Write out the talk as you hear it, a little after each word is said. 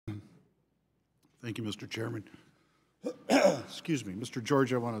Thank you, Mr. Chairman. Excuse me. Mr.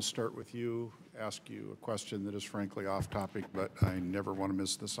 George, I want to start with you, ask you a question that is frankly off topic, but I never want to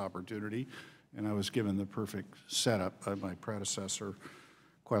miss this opportunity. And I was given the perfect setup by my predecessor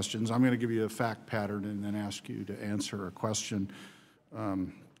questions. I'm going to give you a fact pattern and then ask you to answer a question.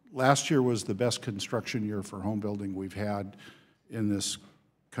 Last year was the best construction year for home building we've had in this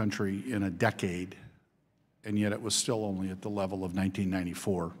country in a decade, and yet it was still only at the level of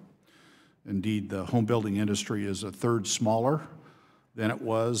 1994. Indeed, the home building industry is a third smaller than it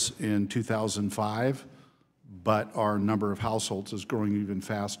was in 2005, but our number of households is growing even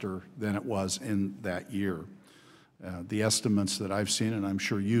faster than it was in that year. The estimates that I've seen, and I'm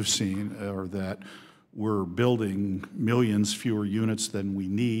sure you've seen, are that we're building millions fewer units than we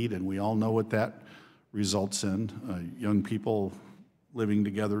need, and we all know what that results in. Young people living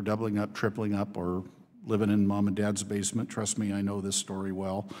together, doubling up, tripling up, or living in mom and dad's basement. Trust me, I know this story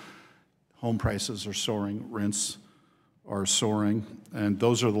well. Home prices are soaring, rents are soaring, and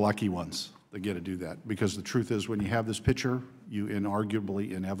those are the lucky ones that get to do that. Because the truth is, when you have this picture, you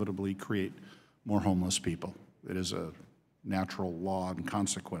inarguably, inevitably create more homeless people. It is a natural law and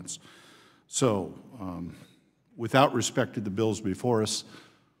consequence. So, without respect to the bills before us,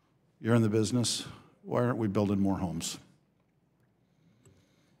 you're in the business, why aren't we building more homes?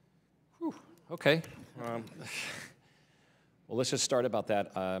 Whew, okay. Well, let's just start about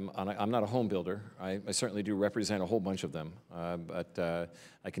that. I'm not a home builder. I certainly do represent a whole bunch of them, but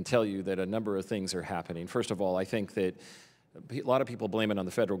I can tell you that a number of things are happening. First of all, I think that a lot of people blame it on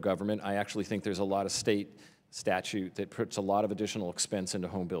the federal government. I actually think there's a lot of state statute that puts a lot of additional expense into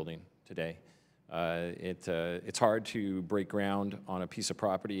home building today. It's hard to break ground on a piece of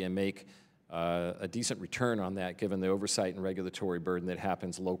property and make a decent return on that given the oversight and regulatory burden that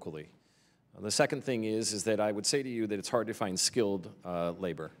happens locally. The second thing is that I would say to you that it's hard to find skilled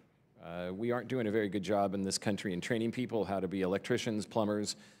labor. We aren't doing a very good job in this country in training people how to be electricians,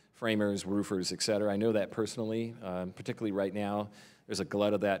 plumbers, framers, roofers, et cetera. I know that personally, particularly right now. There's a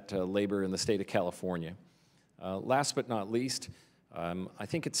glut of that labor in the state of California. Last but not least, I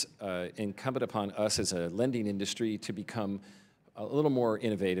think it's incumbent upon us as a lending industry to become a little more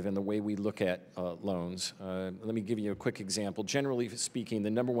innovative in the way we look at loans. Let me give you a quick example. Generally speaking, the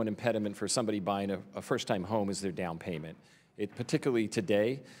number one impediment for somebody buying a first-time home is their down payment. Particularly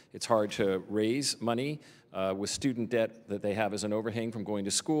today, it's hard to raise money with student debt that they have as an overhang from going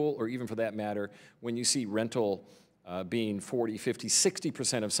to school, or even for that matter, when you see rental being 40, 50,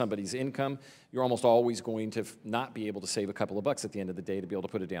 60% of somebody's income, you're almost always going to not be able to save a couple of bucks at the end of the day to be able to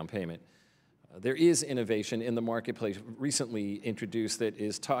put a down payment. There is innovation in the marketplace recently introduced that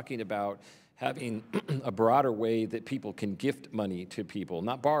is talking about having a broader way that people can gift money to people,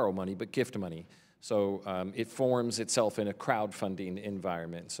 not borrow money, but gift money. So it forms itself in a crowdfunding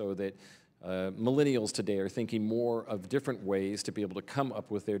environment so that millennials today are thinking more of different ways to be able to come up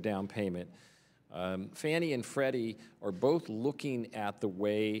with their down payment. Fannie and Freddie are both looking at the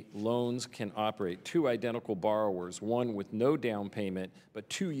way loans can operate. Two identical borrowers, one with no down payment, but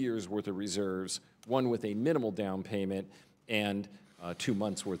 2 years worth of reserves, one with a minimal down payment and 2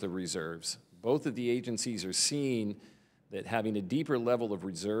 months worth of reserves. Both of the agencies are seeing that having a deeper level of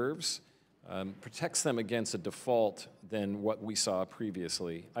reserves protects them against a default than what we saw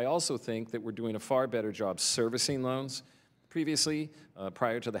previously. I also think that we're doing a far better job servicing loans. Previously,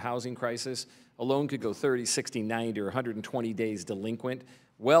 prior to the housing crisis, a loan could go 30, 60, 90, or 120 days delinquent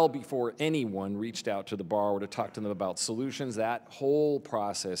well before anyone reached out to the borrower to talk to them about solutions. That whole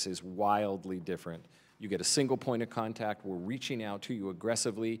process is wildly different. You get a single point of contact. We're reaching out to you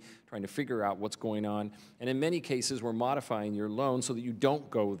aggressively, trying to figure out what's going on. And in many cases, we're modifying your loan so that you don't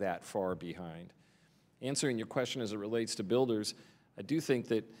go that far behind. Answering your question as it relates to builders, I do think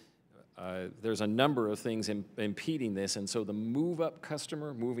that there's a number of things impeding this, and so the move-up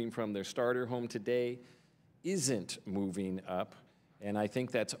customer moving from their starter home today isn't moving up, and I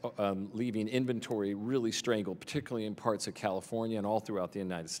think that's leaving inventory really strangled, particularly in parts of California and all throughout the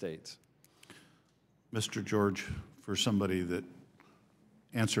United States. Mr. George, for somebody that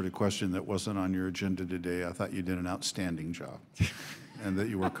answered a question that wasn't on your agenda today, I thought you did an outstanding job and that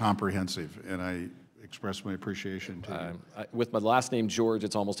you were comprehensive, and I express my appreciation to you. With my last name, George,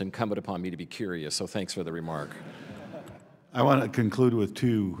 it's almost incumbent upon me to be curious, so thanks for the remark. I want to conclude with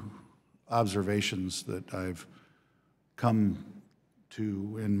two observations that I've come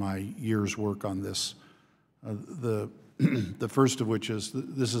to in my year's work on this. The first of which is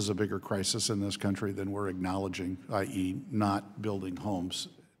this is a bigger crisis in this country than we're acknowledging, i.e. not building homes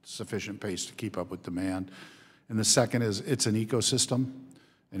at sufficient pace to keep up with demand. And the second is it's an ecosystem,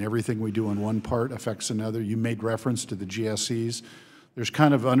 and everything we do in one part affects another. You made reference to the GSEs. there's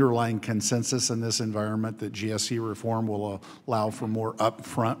kind of underlying consensus in this environment that GSE reform will allow for more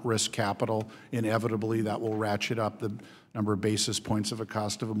upfront risk capital. Inevitably, that will ratchet up the number of basis points of a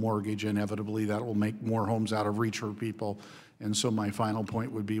cost of a mortgage. Inevitably, that will make more homes out of reach for people. And so my final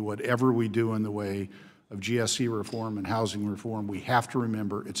point would be, whatever we do in the way of GSE reform and housing reform, we have to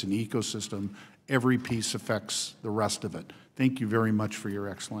remember it's an ecosystem. Every piece affects the rest of it. Thank you very much for your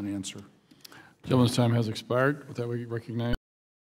excellent answer. Gentleman's time has expired. With that, we recognize